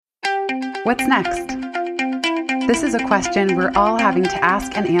What's next? This is a question we're all having to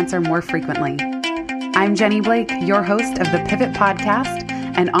ask and answer more frequently. I'm Jenny Blake, your host of the Pivot Podcast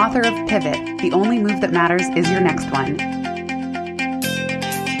and author of Pivot, The Only Move That Matters Is Your Next One.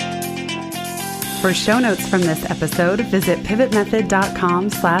 For show notes from this episode, visit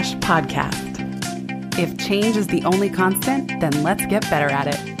pivotmethod.com/podcast. If change is the only constant, then let's get better at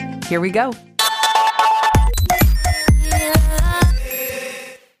it. Here we go.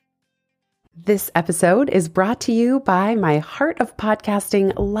 This episode is brought to you by my Heart of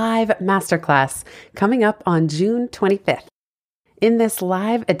Podcasting live masterclass coming up on June 25th. In this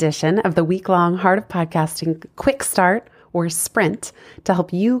live edition of the week-long Heart of Podcasting Quick Start or Sprint to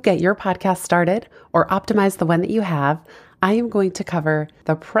help you get your podcast started or optimize the one that you have, I am going to cover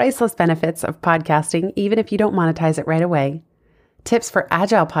the priceless benefits of podcasting even if you don't monetize it right away, tips for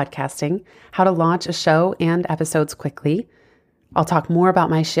agile podcasting, how to launch a show and episodes quickly. I'll talk more about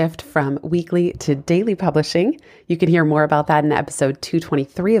my shift from weekly to daily publishing. You can hear more about that in episode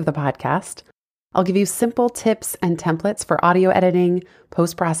 223 of the podcast. I'll give you simple tips and templates for audio editing,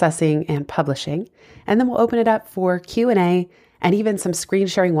 post-processing, and publishing. And then we'll open it up for Q&A and even some screen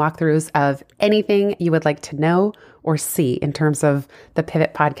sharing walkthroughs of anything you would like to know or see in terms of the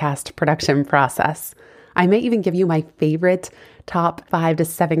Pivot Podcast production process. I may even give you my favorite top 5 to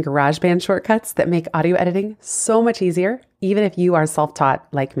 7 GarageBand shortcuts that make audio editing so much easier, even if you are self-taught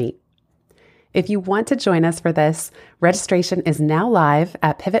like me. If you want to join us for this, registration is now live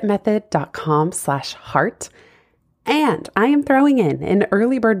at pivotmethod.com/heart. And I am throwing in an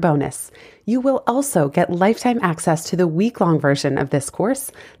early bird bonus. You will also get lifetime access to the week-long version of this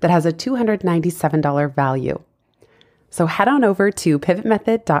course that has a $297 value. So head on over to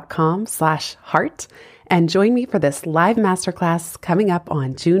pivotmethod.com/heart and join me for this live masterclass coming up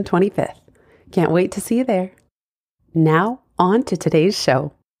on June 25th. Can't wait to see you there. Now, on to today's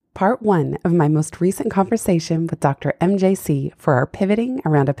show. Part 1 of my most recent conversation with Dr. MJC for our Pivoting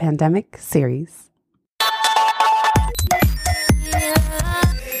Around a Pandemic series.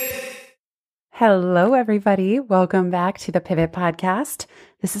 Hello, everybody. Welcome back to the Pivot Podcast.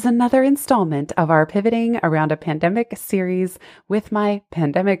 This is another installment of our Pivoting Around a Pandemic series with my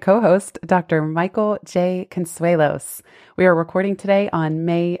pandemic co-host, Dr. Michael J. Consuelos. We are recording today on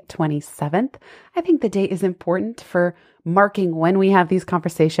May 27th. I think the date is important for marking when we have these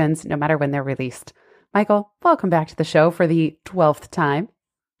conversations, no matter when they're released. Michael, welcome back to the show for the 12th time.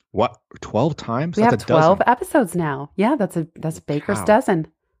 What? 12 times? We have 12 episodes now. Yeah, that's a baker's dozen.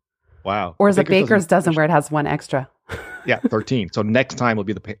 Wow. Or is it baker's dozen where it has one extra? Yeah, 13. So next time will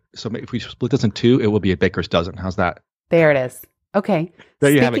be so if we split this in 2, it will be a baker's dozen. How's that? There it is. Okay. There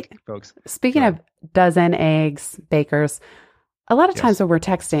you have it, folks. Speaking of dozen, eggs, bakers, a lot of times when we're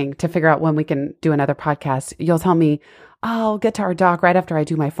texting to figure out when we can do another podcast, you'll tell me, I'll get to our doc right after I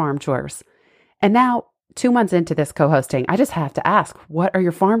do my farm chores. And now, 2 months into this co-hosting, I just have to ask, what are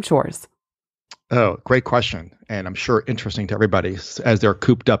your farm chores? Oh, great question. And I'm sure interesting to everybody as they're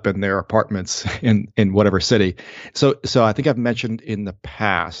cooped up in their apartments in whatever city. So I think I've mentioned in the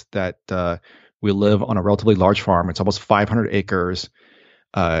past that we live on a relatively large farm. It's almost 500 acres.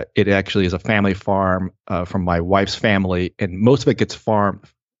 It actually is a family farm from my wife's family, and most of it gets farmed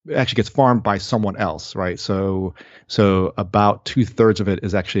by someone else, right? So about 2/3 of it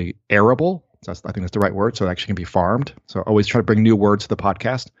is actually arable. I think that's the right word. So it actually can be farmed. So I always try to bring new words to the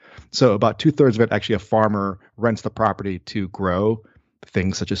podcast. So about 2/3 of it, actually a farmer rents the property to grow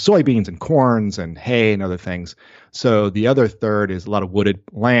things such as soybeans and corns and hay and other things. So the other third is a lot of wooded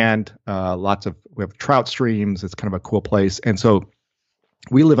land, we have trout streams. It's kind of a cool place. And so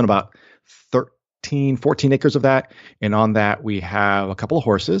we live in about 14 acres of that. And on that, we have a couple of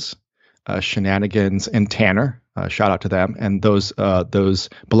horses, Shenanigans and Tanner. Shout out to them. And those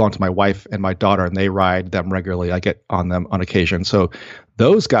belong to my wife and my daughter, and they ride them regularly. I get on them on occasion. So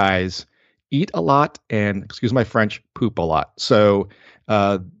those guys eat a lot and, excuse my French, poop a lot. So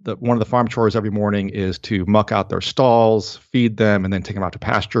one of the farm chores every morning is to muck out their stalls, feed them, and then take them out to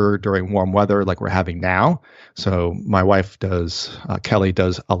pasture during warm weather like we're having now. So my wife Kelly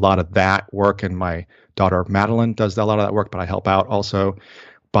does a lot of that work, and my daughter Madeline does a lot of that work, but I help out also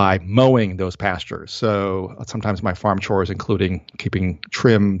by mowing those pastures. So sometimes my farm chores, including keeping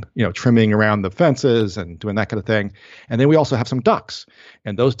trimming around the fences and doing that kind of thing. And then we also have some ducks,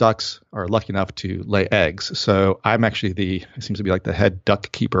 and those ducks are lucky enough to lay eggs. So I'm actually it seems to be like the head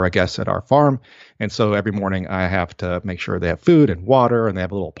duck keeper, I guess, at our farm. And so every morning I have to make sure they have food and water, and they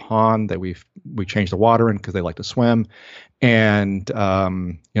have a little pond that we've we change the water in because they like to swim, and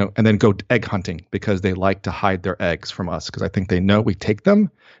and then go egg hunting because they like to hide their eggs from us because I think they know we take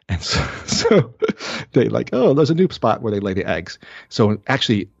them, and so they like, oh, there's a new spot where they lay the eggs. So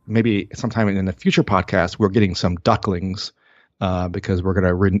actually, maybe sometime in the future podcast, we're getting some ducklings because we're going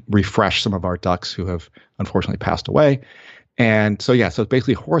to refresh some of our ducks who have unfortunately passed away. And so, so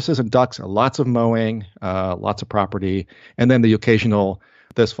basically horses and ducks, lots of mowing, lots of property, and then the occasional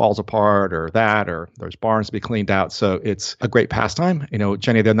this falls apart or there's barns to be cleaned out. So it's a great pastime.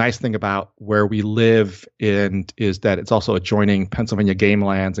 Jenny, the nice thing about where we live is that it's also adjoining Pennsylvania game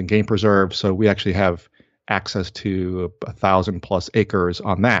lands and game preserves. So we actually have access to 1,000+ acres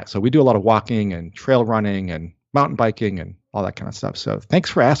on that. So we do a lot of walking and trail running and mountain biking and all that kind of stuff. So thanks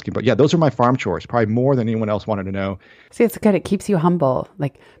for asking. But yeah, those are my farm chores, probably more than anyone else wanted to know. See, it's good. It keeps you humble,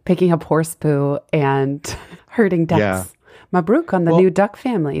 like picking up horse poo and herding ducks. Yeah. Mabruk on the new duck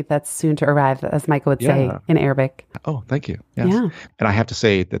family that's soon to arrive, as Michael would say in Arabic. Oh, thank you. Yes. Yeah. And I have to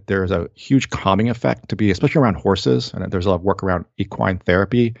say that there's a huge calming effect to be, especially around horses. And there's a lot of work around equine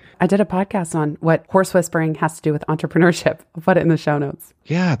therapy. I did a podcast on what horse whispering has to do with entrepreneurship. I'll put it in the show notes.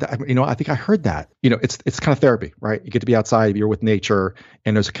 Yeah. I think I heard that. It's kind of therapy, right? You get to be outside, you're with nature,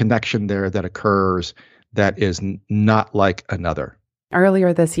 and there's a connection there that occurs that is not like another.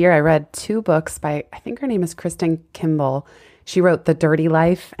 Earlier this year, I read 2 books by, I think her name is Kristen Kimball. She wrote The Dirty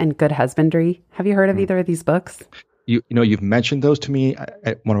Life and Good Husbandry. Have you heard of either of these books? You've mentioned those to me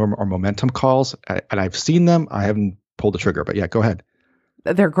at one of our Momentum calls, and I've seen them. I haven't pulled the trigger, but yeah, go ahead.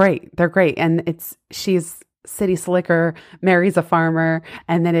 They're great. They're great. And she's city slicker, marries a farmer,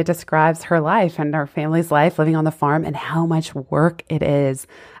 and then it describes her life and her family's life living on the farm and how much work it is.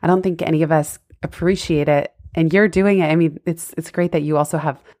 I don't think any of us appreciate it. And you're doing it. I mean, it's great that you also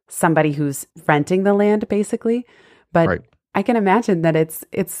have somebody who's renting the land, basically. But right. I can imagine that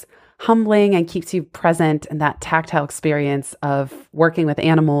it's humbling and keeps you present, and that tactile experience of working with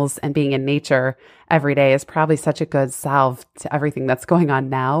animals and being in nature every day is probably such a good salve to everything that's going on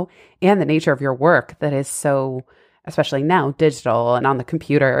now and the nature of your work that is so, especially now, digital and on the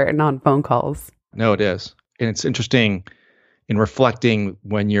computer and on phone calls. No, it is. And it's interesting in reflecting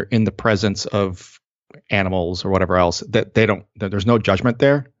when you're in the presence of animals or whatever else that there's no judgment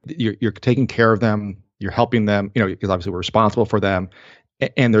there. You're taking care of them, you're helping them, because obviously we're responsible for them,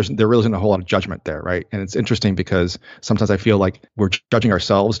 and there really isn't a whole lot of judgment there, right? And it's interesting because sometimes I feel like we're judging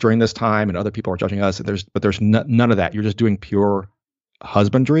ourselves during this time and other people are judging us. But there's none of that. You're just doing pure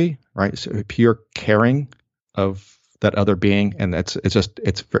husbandry, right? So pure caring of that other being, and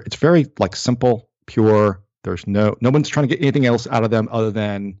it's very like simple, pure. There's no one's trying to get anything else out of them other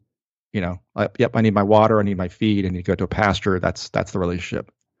than I need my water, I need my feed, I need to go to a pasture. That's the relationship.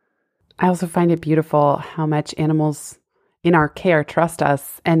 I also find it beautiful how much animals in our care trust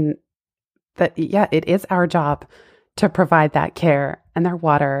us, and that, it is our job to provide that care and their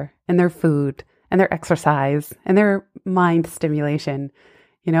water and their food and their exercise and their mind stimulation.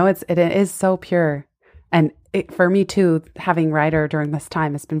 It is so pure. And for me too, having Ryder during this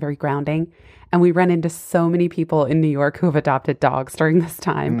time has been very grounding. And we run into so many people in New York who have adopted dogs during this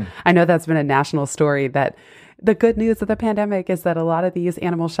time. I know that's been a national story, that the good news of the pandemic is that a lot of these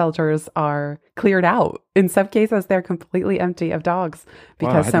animal shelters are cleared out. In some cases, they're completely empty of dogs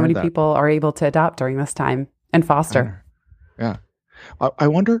because so many people are able to adopt during this time and foster. Yeah. I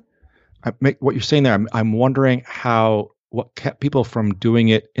wonder, what you're saying there, I'm wondering what kept people from doing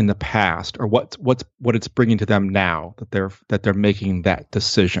it in the past, or what it's bringing to them now that they're making that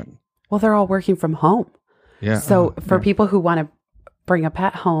decision. Well, they're all working from home. Yeah. So for people who want to bring a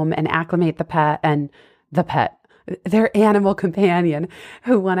pet home and acclimate the pet and their animal companion,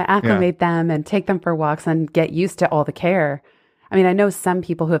 who want to acclimate them and take them for walks and get used to all the care. I mean, I know some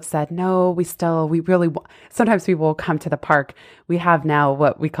people who have said, no, sometimes people will come to the park. We have now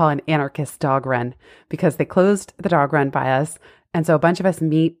what we call an anarchist dog run because they closed the dog run by us. And so a bunch of us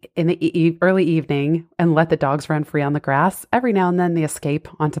meet in the early evening and let the dogs run free on the grass. Every now and then they escape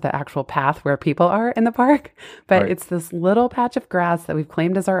onto the actual path where people are in the park. But It's this little patch of grass that we've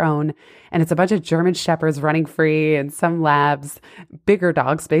claimed as our own. And it's a bunch of German Shepherds running free and some labs, bigger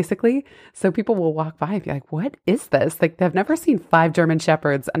dogs, basically. So people will walk by and be like, what is this? Like, they've never seen 5 German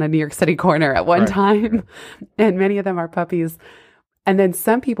Shepherds on a New York City corner at one time. And many of them are puppies. And then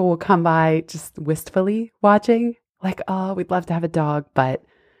some people will come by just wistfully watching. Like, oh, we'd love to have a dog, but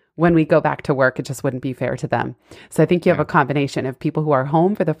when we go back to work, it just wouldn't be fair to them. So I think you have a combination of people who are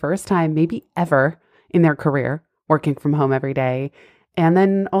home for the first time, maybe ever in their career, working from home every day. And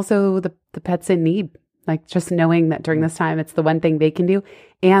then also the pets in need, like just knowing that during this time, it's the one thing they can do.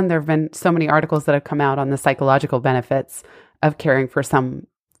 And there have been so many articles that have come out on the psychological benefits of caring for some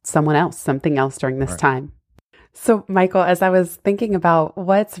someone else, something else during this Right. time. So, Michael, as I was thinking about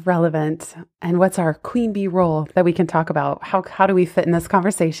what's relevant and what's our queen bee role that we can talk about, how do we fit in this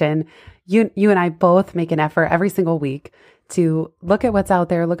conversation? You and I both make an effort every single week to look at what's out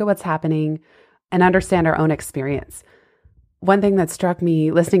there, look at what's happening, and understand our own experience. One thing that struck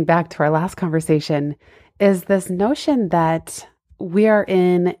me listening back to our last conversation is this notion that we are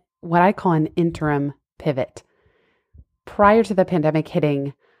in what I call an interim pivot. Prior to the pandemic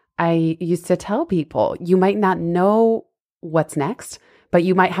hitting, I used to tell people, you might not know what's next, but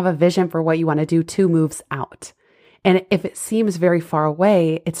you might have a vision for what you want to do 2 moves out. And if it seems very far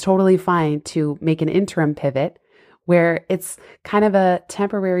away, it's totally fine to make an interim pivot where it's kind of a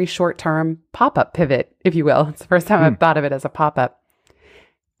temporary short-term pop-up pivot, if you will. It's the first time I've thought of it as a pop-up.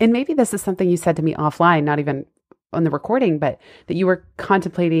 And maybe this is something you said to me offline, not even on the recording, but that you were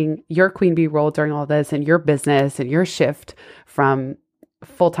contemplating your queen bee role during all this and your business and your shift from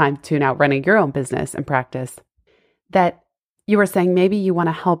full-time to now running your own business and practice, that you were saying maybe you want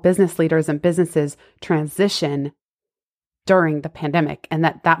to help business leaders and businesses transition during the pandemic, and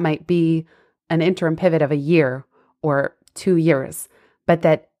that might be an interim pivot of a year or 2 years. But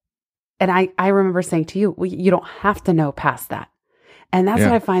that, and I remember saying to you, well, you don't have to know past that. And that's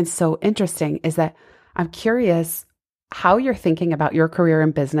what I find so interesting is that I'm curious how you're thinking about your career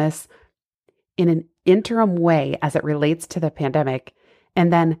and business in an interim way as it relates to the pandemic.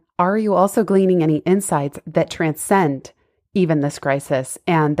 And then are you also gleaning any insights that transcend even this crisis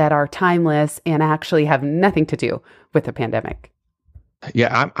and that are timeless and actually have nothing to do with the pandemic?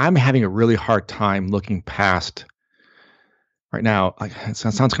 Yeah, I'm having a really hard time looking past right now. It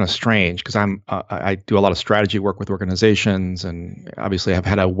sounds kind of strange because I do a lot of strategy work with organizations, and obviously I've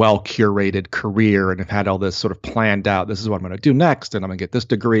had a well curated career and have had all this sort of planned out. This is what I'm going to do next, and I'm going to get this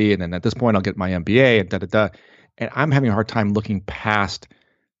degree, and then at this point I'll get my MBA, and da da da. And I'm having a hard time looking past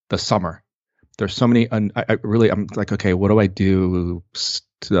the summer. There's so many. I'm like, okay, what do I do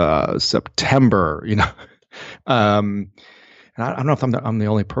September? And I don't know if I'm the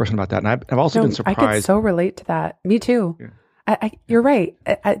only person about that. And I've also been surprised. I could so relate to that. Me too. Yeah. You're right.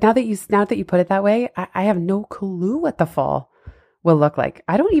 Now that you put it that way, I have no clue what the fall will look like.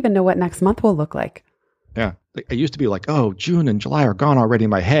 I don't even know what next month will look like. Yeah. It used to be like, oh, June and July are gone already in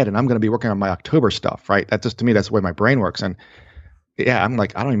my head, and I'm going to be working on my October stuff, right? That just, to me, that's the way my brain works. And yeah, I'm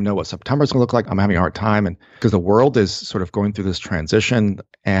like, I don't even know what September's going to look like. I'm having a hard time. And because the world is sort of going through this transition,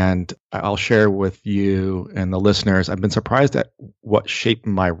 and I'll share with you and the listeners, I've been surprised at what shape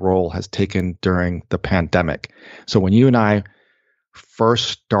my role has taken during the pandemic. So when you and I first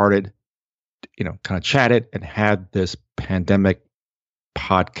started, kind of chatted and had this pandemic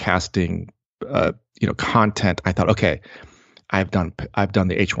podcasting, content, I thought, okay, I've done the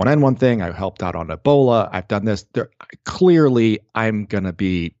H1N1 thing. I helped out on Ebola. I've done this. Clearly, I'm going to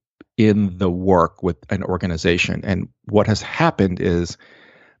be in the work with an organization. And what has happened is,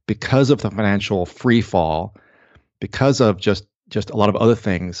 because of the financial free fall, because of just a lot of other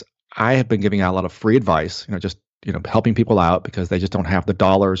things, I have been giving out a lot of free advice, helping people out because they just don't have the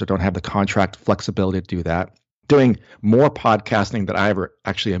dollars or don't have the contract flexibility to do that. Doing more podcasting than I ever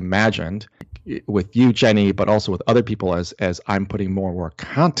actually imagined with you, Jenny, but also with other people as I'm putting more and more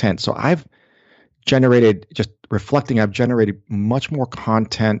content. So I've generated, just reflecting, I've generated much more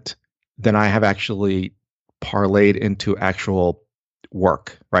content than I have actually parlayed into actual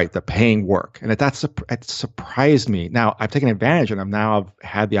work, right? The paying work. And it surprised me. Now I've taken advantage, and I've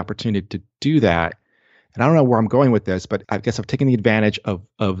had the opportunity to do that. And I don't know where I'm going with this, but I guess I've taken the advantage of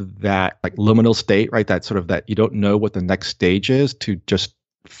that like liminal state, right? That sort of that you don't know what the next stage is, to just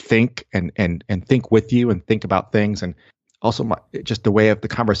think and think with you and think about things. And also just the way of the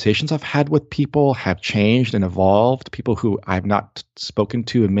conversations I've had with people have changed and evolved. People who I've not spoken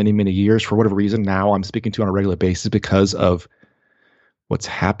to in many, many years, for whatever reason, now I'm speaking to on a regular basis because of what's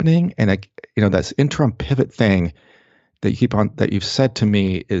happening. And that interim pivot thing that you've said to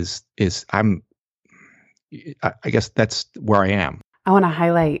me is I guess that's where I am. I want to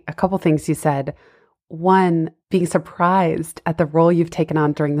highlight a couple things you said. One, being surprised at the role you've taken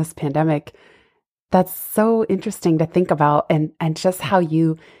on during this pandemic. That's so interesting to think about, and just how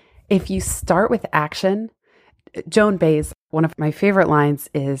if you start with action. Joan Baez, one of my favorite lines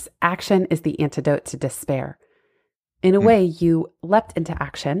is, action is the antidote to despair. In a way, you leapt into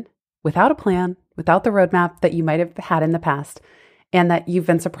action without a plan, without the roadmap that you might have had in the past, and that you've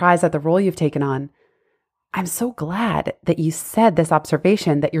been surprised at the role you've taken on. I'm so glad that you said this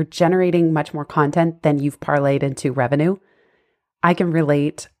observation that you're generating much more content than you've parlayed into revenue. I can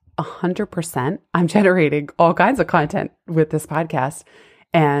relate 100%. I'm generating all kinds of content with this podcast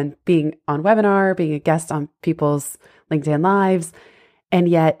and being on webinar, being a guest on people's LinkedIn lives. And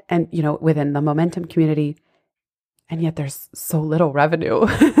yet, within the momentum community, and yet there's so little revenue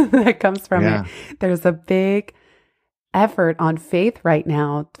that comes from it. There's a big effort on faith right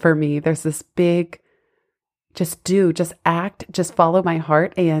now for me. There's this big, just act, just follow my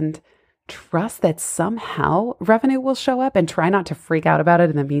heart and trust that somehow revenue will show up, and try not to freak out about it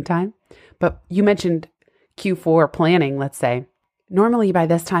in the meantime. But you mentioned Q4 planning, let's say. Normally by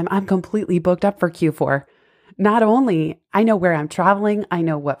this time, I'm completely booked up for Q4. Not only I know where I'm traveling, I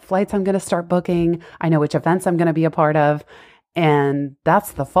know what flights I'm going to start booking, I know which events I'm going to be a part of, and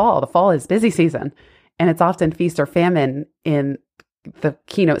that's the fall. The fall is busy season, and it's often feast or famine in the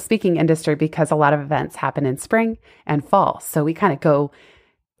keynote speaking industry because a lot of events happen in spring and fall. So we kind of go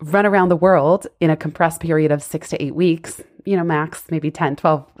run around the world in a compressed period of 6 to 8 weeks, max maybe 10,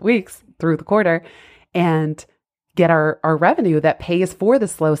 12 weeks through the quarter, and get our revenue that pays for the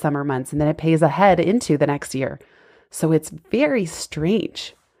slow summer months, and then it pays ahead into the next year. So it's very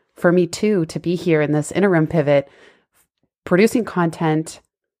strange for me too to be here in this interim pivot, producing content,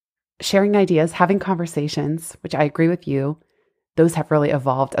 sharing ideas, having conversations, which I agree with you. Those have really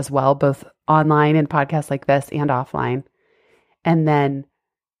evolved as well, both online and podcasts like this and offline. And then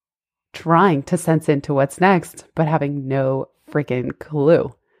trying to sense into what's next, but having no freaking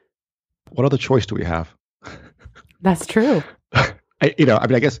clue. What other choice do we have? That's true. I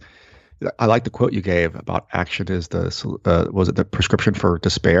guess I like the quote you gave about action is was it the prescription for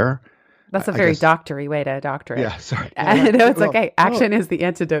despair? That's a very doctory way to doctor it. Yeah, sorry. No, it's okay. Action is the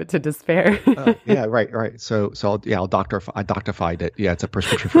antidote to despair. Yeah, right. So I'll doctorified it. Yeah, it's a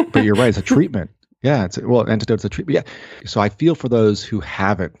prescription, but you're right. It's a treatment. Yeah, antidote's a treatment. Yeah. So I feel for those who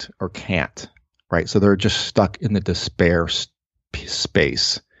haven't or can't, right? So they're just stuck in the despair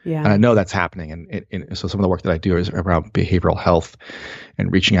space. Yeah. And I know that's happening. And so some of the work that I do is around behavioral health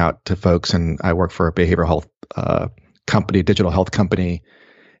and reaching out to folks. And I work for a behavioral health company, digital health company.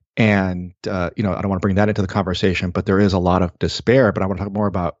 And, I don't want to bring that into the conversation, but there is a lot of despair. But I want to talk more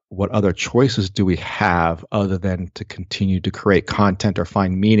about what other choices do we have other than to continue to create content or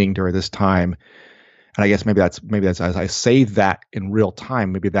find meaning during this time. And I guess maybe that's as I say that in real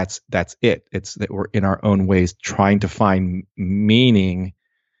time, maybe that's it. It's that we're in our own ways trying to find meaning.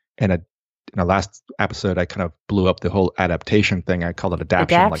 And in our last episode, I kind of blew up the whole adaptation thing. I called it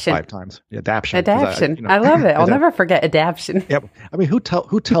adaption. Like 5 times. Adaption. I love it. I'll never forget adaption. Yeah. I mean, who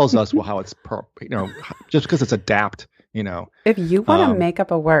tells us how it's just because it's adapt, If you want to make up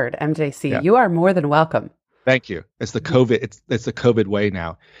a word, MJC, you are more than welcome. Thank you. It's the COVID. It's the COVID way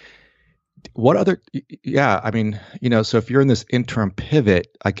now. What other? Yeah. I mean, so if you're in this interim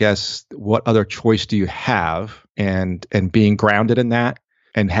pivot, I guess what other choice do you have? And being grounded in that.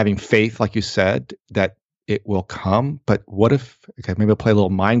 And having faith, like you said, that it will come. But what if, maybe I'll play a little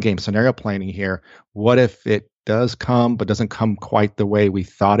mind game scenario planning here. What if it does come, but doesn't come quite the way we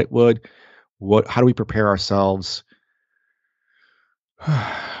thought it would? How do we prepare ourselves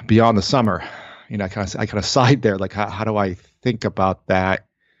beyond the summer? I kind of side there. Like, how do I think about that?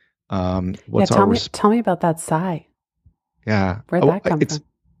 Tell me about that sigh. Yeah. Where'd that come from?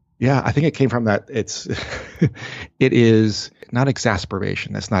 Yeah, I think it came from that. It is not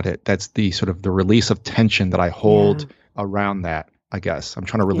exacerbation. That's not it. That's the sort of the release of tension that I hold around that, I guess. I'm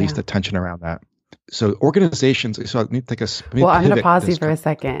trying to release the tension around that. So organizations, so I need to take I'm going to pause you for a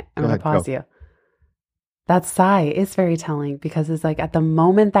second. I'm going to pause you. That sigh is very telling because it's like at the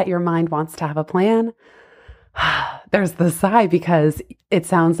moment that your mind wants to have a plan, there's the sigh because it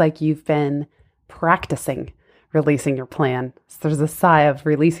sounds like you've been practicing releasing your plan. So there's a sigh of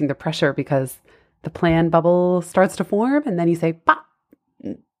releasing the pressure because the plan bubble starts to form and then you say, pop,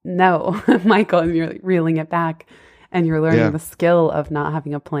 no, Michael, and you're reeling it back and you're learning the skill of not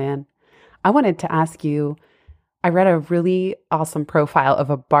having a plan. I wanted to ask you, I read a really awesome profile of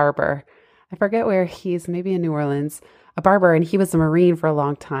a barber. I forget where he's, maybe in New Orleans, a barber, and he was a Marine for a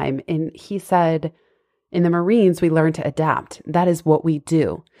long time. And he said, in the Marines, we learn to adapt. That is what we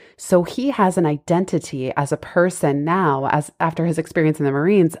do. So he has an identity as a person now, as after his experience in the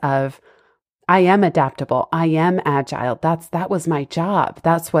Marines of, I am adaptable. I am agile. That was my job.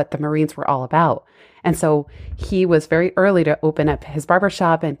 That's what the Marines were all about. And so he was very early to open up his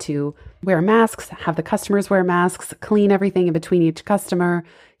barbershop and to wear masks, have the customers wear masks, clean everything in between each customer.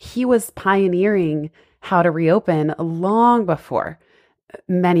 He was pioneering how to reopen long before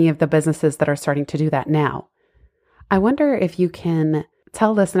many of the businesses that are starting to do that now. I wonder if you can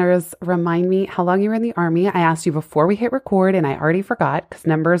tell listeners, remind me how long you were in the Army. I asked you before we hit record and I already forgot because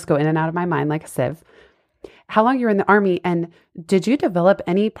numbers go in and out of my mind like a sieve. How long you were in the Army, and did you develop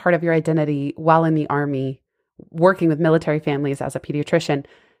any part of your identity while in the Army working with military families as a pediatrician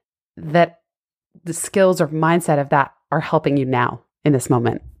that the skills or mindset of that are helping you now in this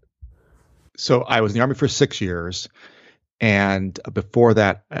moment? So I was in the Army for 6 years. And before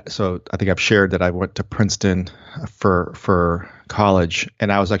that, so I think I've shared that I went to Princeton for college,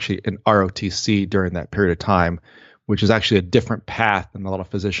 and I was actually in ROTC during that period of time, which is actually a different path than a lot of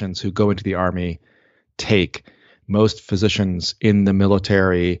physicians who go into the Army take. Most physicians in the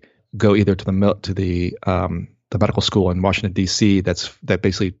military go either to the medical school in Washington D.C. that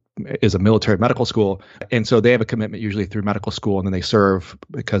basically is a military medical school, and so they have a commitment usually through medical school, and then they serve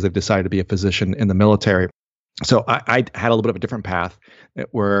because they've decided to be a physician in the military. So I had a little bit of a different path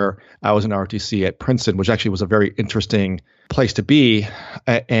where I was in ROTC at Princeton, which actually was a very interesting place to be,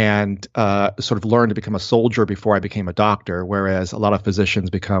 and sort of learned to become a soldier before I became a doctor, whereas a lot of physicians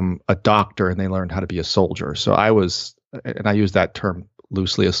become a doctor and they learn how to be a soldier. So I was, and I use that term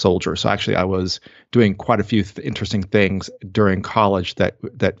loosely, a soldier. So actually I was doing quite a few interesting things during college that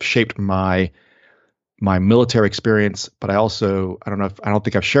shaped my military experience, but I don't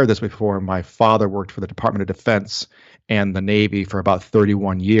think I've shared this before. My father worked for the Department of Defense and the Navy for about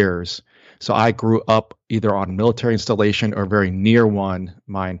 31 years. So I grew up either on military installation or very near one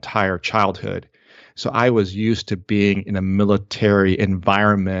my entire childhood. So I was used to being in a military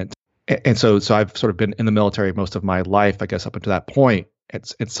environment. And so I've sort of been in the military most of my life, I guess, up until that point,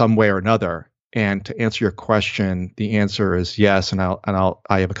 it's in some way or another. And to answer your question, the answer is yes. And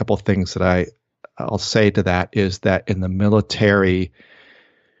I have a couple of things that I'll say to that is that in the military,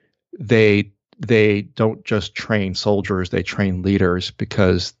 they don't just train soldiers, they train leaders,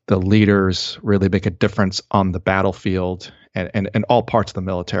 because the leaders really make a difference on the battlefield and all parts of the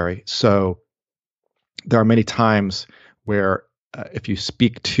military. So there are many times where if you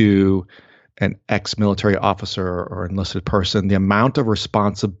speak to an ex-military officer or enlisted person, the amount of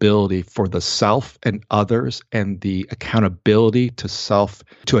responsibility for the self and others and the accountability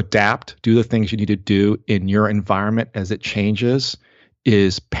to adapt, do the things you need to do in your environment as it changes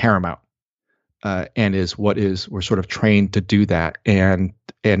is paramount. And we're sort of trained to do that. And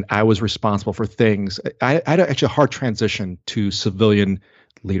I was responsible for things. I had actually a hard transition to civilian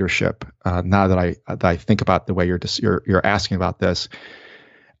leadership. Now that I think about the way you're asking about this,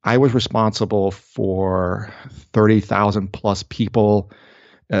 I was responsible for 30,000 plus people,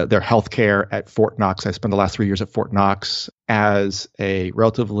 their healthcare at Fort Knox. I spent the last 3 years at Fort Knox as a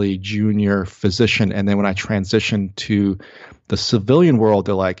relatively junior physician. And then when I transitioned to the civilian world,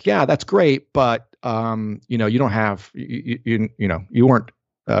 they're like, yeah, that's great. But, you don't have, you weren't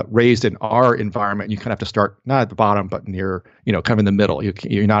raised in our environment. You kind of have to start not at the bottom, but near, kind of in the middle.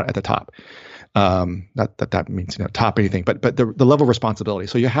 You're not at the top. Not that means top anything, but the level of responsibility.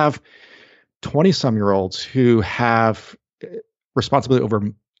 So you have 20-some-year-olds who have responsibility over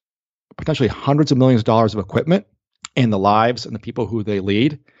potentially hundreds of millions of dollars of equipment and the lives and the people who they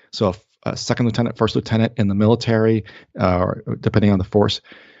lead. So a second lieutenant, first lieutenant in the military, or depending on the force,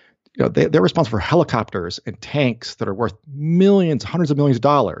 they're responsible for helicopters and tanks that are worth millions, hundreds of millions of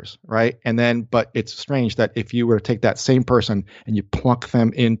dollars, right? But it's strange that if you were to take that same person and you plunk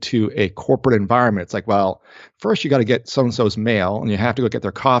them into a corporate environment, it's like, well, first you got to get so-and-so's mail, and you have to go get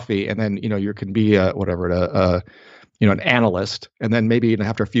their coffee, and then you can be an analyst, and then maybe even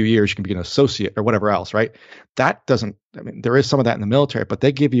after a few years you can be an associate or whatever else, right? There is some of that in the military, but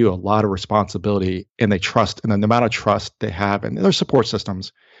they give you a lot of responsibility, and they trust, and then the amount of trust they have, and their support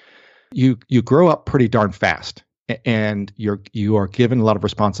systems. You grow up pretty darn fast, and you are given a lot of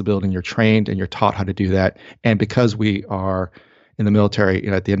responsibility, and you're trained and you're taught how to do that. And because we are in the military,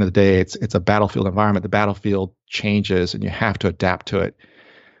 at the end of the day, it's a battlefield environment. The battlefield changes, and you have to adapt to it.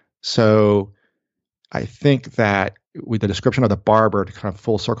 So I think that with the description of the barber, to kind of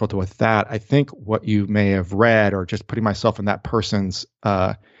full circle to with that, I think what you may have read, or just putting myself in that person's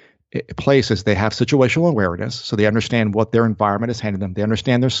places, they have situational awareness, so they understand what their environment is handing them. They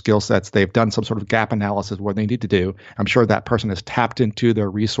understand their skill sets. They've done some sort of gap analysis of what they need to do. I'm sure that person has tapped into their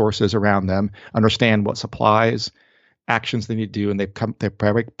resources around them, understand what supplies, actions they need to do, and they've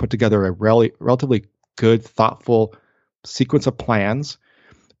probably put together a relatively good, thoughtful sequence of plans.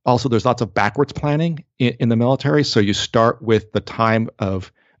 Also, there's lots of backwards planning in the military. So you start with the time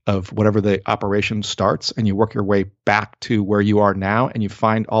of whatever the operation starts, and you work your way back to where you are now, and you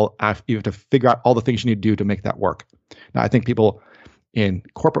have to figure out all the things you need to do to make that work. Now, I think people in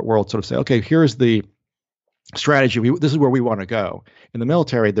corporate world sort of say, okay, here's the strategy. This is where we want to go. In the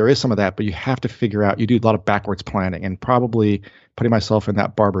military, there is some of that, but you have to figure out, you do a lot of backwards planning, and probably putting myself in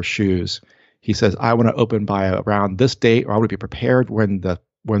that barber's shoes. He says, I want to open by around this date, or I want to be prepared when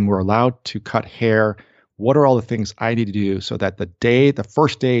we're allowed to cut hair. What are all the things I need to do so that the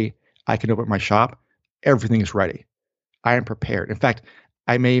first day I can open my shop, everything is ready. I am prepared. In fact,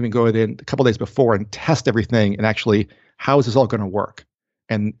 I may even go in a couple days before and test everything and actually how is this all going to work?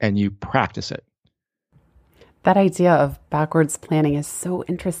 And you practice it. That idea of backwards planning is so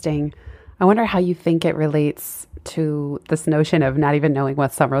interesting. I wonder how you think it relates to this notion of not even knowing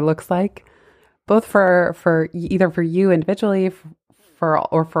what summer looks like, both for either for you individually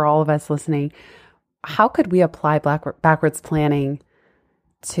or for all of us listening. How could we apply backwards planning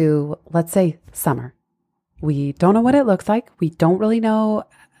to, let's say, summer? We don't know what it looks like. We don't really know,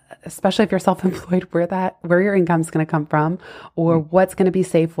 especially if you're self-employed, where your income's going to come from, or what's going to be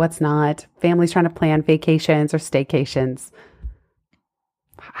safe, what's not. Families trying to plan vacations or staycations.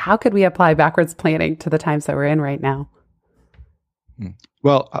 How could we apply backwards planning to the times that we're in right now?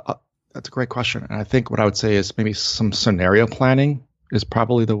 Well, that's a great question. And I think what I would say is maybe some scenario planning is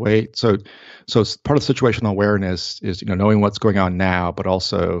probably the way. So part of situational awareness is, knowing what's going on now, but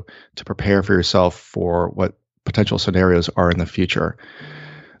also to prepare for yourself for what potential scenarios are in the future.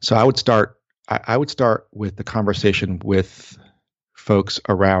 So I would start with the conversation with folks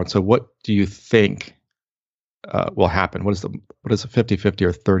around. So what do you think will happen? What is a 50-50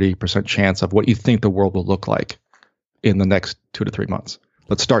 or 30% chance of what you think the world will look like in the next 2 to 3 months?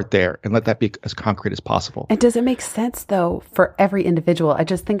 Let's start there and let that be as concrete as possible. And does it make sense, though, for every individual? I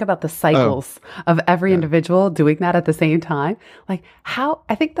just think about the cycles of every individual doing that at the same time. Like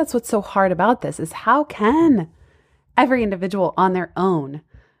I think that's what's so hard about this is how can every individual on their own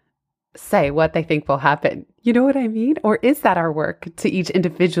say what they think will happen? You know what I mean? Or is that our work to each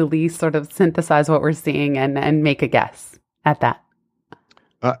individually sort of synthesize what we're seeing and make a guess at that?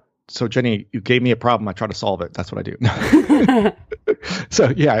 So Jenny, you gave me a problem. I try to solve it. That's what I do.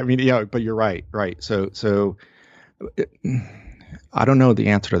 So yeah, I mean, but you're right. So I don't know the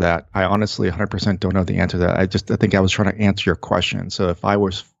answer to that. I honestly 100% don't know the answer to that. I think I was trying to answer your question. So if I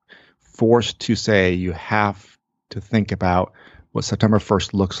was forced to say you have to think about what September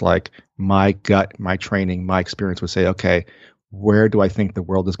 1st looks like, my gut, my training, my experience would say, okay, where do I think the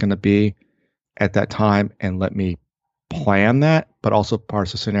world is going to be at that time? And let me plan that. But also part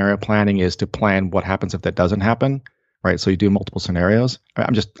of the scenario planning is to plan what happens if that doesn't happen, right? So you do multiple scenarios.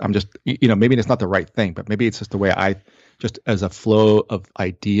 I'm just, maybe it's not the right thing, but maybe it's just the way I just as a flow of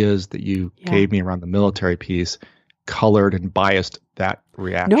ideas that you gave me around the military piece colored and biased that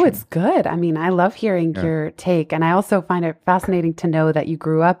reaction. No, it's good. I mean, I love hearing your take. And I also find it fascinating to know that you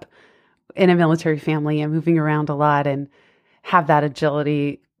grew up in a military family and moving around a lot and have that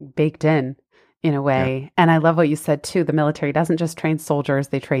agility baked in a way. Yeah. And I love what you said too. The military doesn't just train soldiers,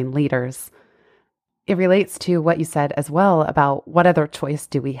 they train leaders. It relates to what you said as well about what other choice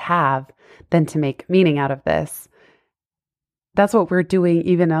do we have than to make meaning out of this. That's what we're doing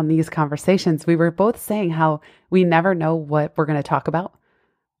even on these conversations. We were both saying how we never know what we're going to talk about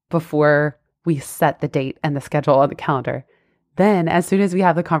before we set the date and the schedule on the calendar. Then, as soon as we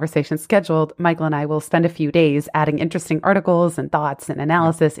have the conversation scheduled, Michael and I will spend a few days adding interesting articles and thoughts and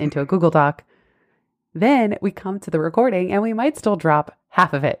analysis into a Google Doc. Then we come to the recording and we might still drop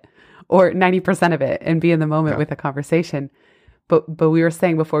half of it or 90% of it and be in the moment with the conversation. But we were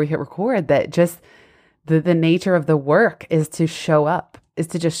saying before we hit record that just the nature of the work is to show up, is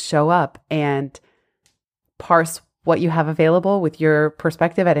to just show up and parse what you have available with your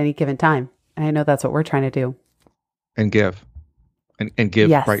perspective at any given time. And I know that's what we're trying to do. And give. And give,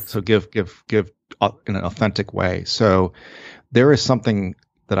 right? So give in an authentic way. So there is something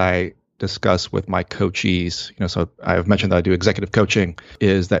that I discuss with my coachees, so I've mentioned that I do executive coaching,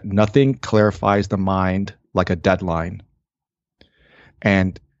 is that nothing clarifies the mind like a deadline.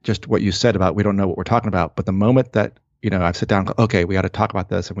 And just what you said about we don't know what we're talking about, but the moment that, I sit down and go, okay, we got to talk about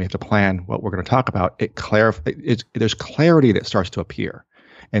this and we have to plan what we're going to talk about, there's clarity that starts to appear.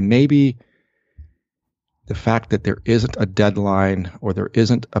 And maybe the fact that there isn't a deadline or there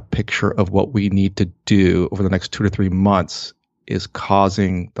isn't a picture of what we need to do over the next 2 to 3 months is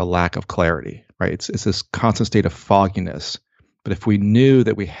causing the lack of clarity, right? It's this constant state of fogginess. But if we knew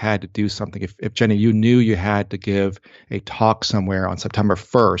that we had to do something, if Jenny, you knew you had to give a talk somewhere on September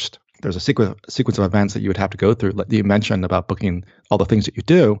 1st, there's a sequence of events that you would have to go through that you mentioned about booking all the things that you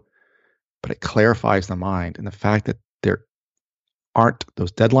do, but it clarifies the mind. And the fact that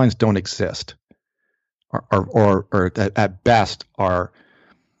those deadlines don't exist, or at best are,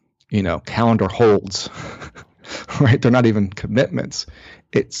 calendar holds, right? They're not even commitments.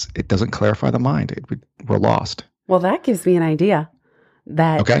 It doesn't clarify the mind. We're lost. Well, that gives me an idea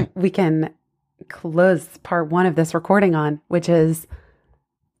that we can close part 1 of this recording on, which is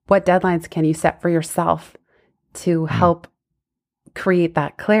what deadlines can you set for yourself to help create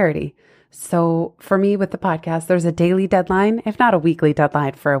that clarity? So for me with the podcast, there's a daily deadline, if not a weekly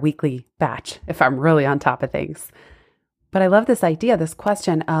deadline for a weekly batch, if I'm really on top of things. But I love this idea, this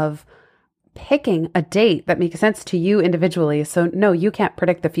question of picking a date that makes sense to you individually. So no, you can't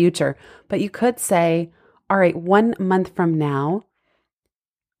predict the future, but you could say, all right, 1 month from now,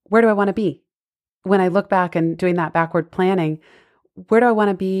 where do I want to be? When I look back and doing that backward planning, where do I want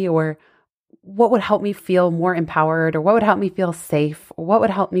to be? Or what would help me feel more empowered? Or what would help me feel safe? Or what would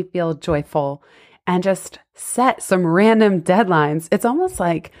help me feel joyful? And just set some random deadlines. It's almost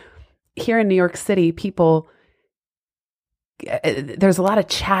like here in New York City, there's a lot of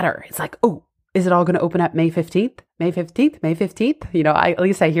chatter. It's like, oh, is it all going to open up May 15th? May 15th? May 15th? At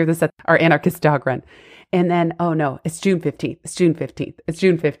least I hear this at our anarchist dog run. And then, oh no, it's June 15th. It's June 15th. It's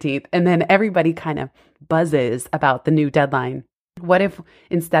June 15th. And then everybody kind of buzzes about the new deadline. What if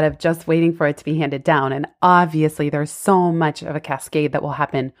instead of just waiting for it to be handed down, and obviously there's so much of a cascade that will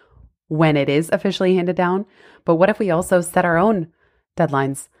happen when it is officially handed down, but what if we also set our own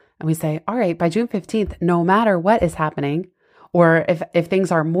deadlines and we say, all right, by June 15th, no matter what is happening, or if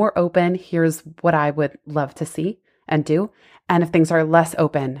things are more open, here's what I would love to see and do. And if things are less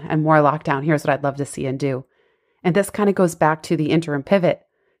open and more lockdown, here's what I'd love to see and do. And this kind of goes back to the interim pivot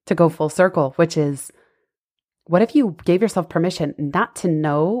to go full circle, which is, what if you gave yourself permission not to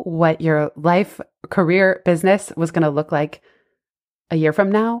know what your life, career, business was going to look like a year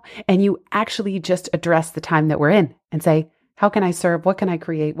from now, and you actually just address the time that we're in and say, how can I serve? What can I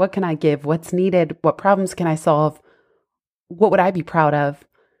create? What can I give? What's needed? What problems can I solve? What would I be proud of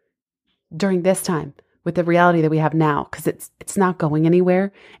during this time with the reality that we have now? Because it's not going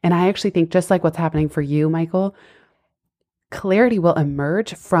anywhere. And I actually think, just like what's happening for you, Michael, clarity will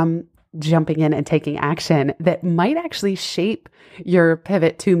emerge from jumping in and taking action that might actually shape your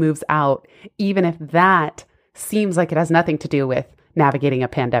pivot 2 moves out, even if that seems like it has nothing to do with navigating a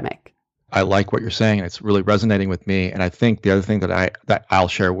pandemic. I like what you're saying, and it's really resonating with me. And I think the other thing that I'll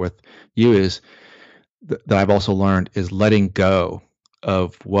share with you is that I've also learned is letting go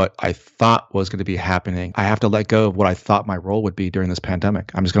of what I thought was going to be happening. I have to let go of what I thought my role would be during this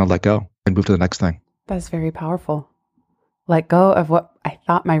pandemic. I'm just going to let go and move to the next thing. That's very powerful. Let go of what I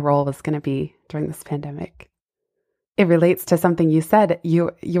thought my role was going to be during this pandemic. It relates to something you said.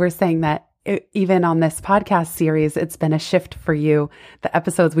 You were saying that even on this podcast series, it's been a shift for you. The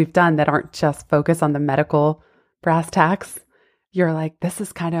episodes we've done that aren't just focused on the medical brass tacks, you're like, this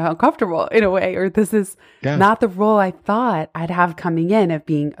is kind of uncomfortable in a way, or this is not the role I thought I'd have coming in of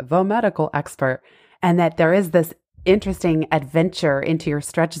being the medical expert. And that there is this interesting adventure into your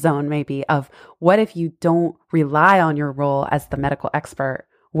stretch zone, maybe, of what if you don't rely on your role as the medical expert?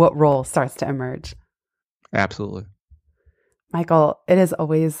 What role starts to emerge? Absolutely. Michael, it is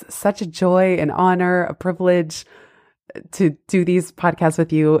always such a joy, an honor, a privilege to do these podcasts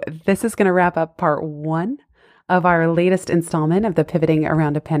with you. This is going to wrap up part 1 of our latest installment of the Pivoting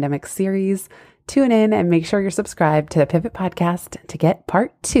Around a Pandemic series. Tune in and make sure you're subscribed to the Pivot Podcast to get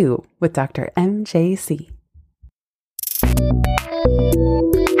part 2 with Dr. MJC.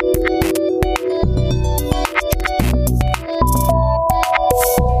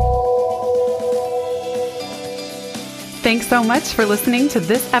 Thanks so much for listening to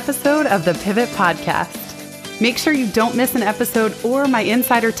this episode of the Pivot Podcast. Make sure you don't miss an episode or my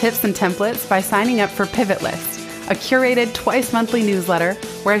insider tips and templates by signing up for Pivot List, a curated twice monthly newsletter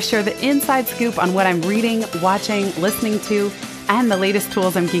where I share the inside scoop on what I'm reading, watching, listening to, and the latest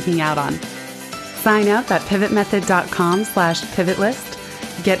tools I'm geeking out on. Sign up at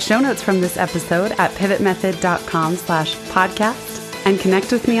pivotmethod.com/pivotlist. Get show notes from this episode at pivotmethod.com/podcast and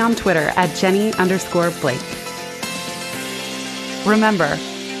connect with me on Twitter at Jenny_Blake. Remember,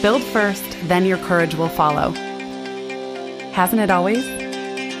 build first, then your courage will follow. Hasn't it always?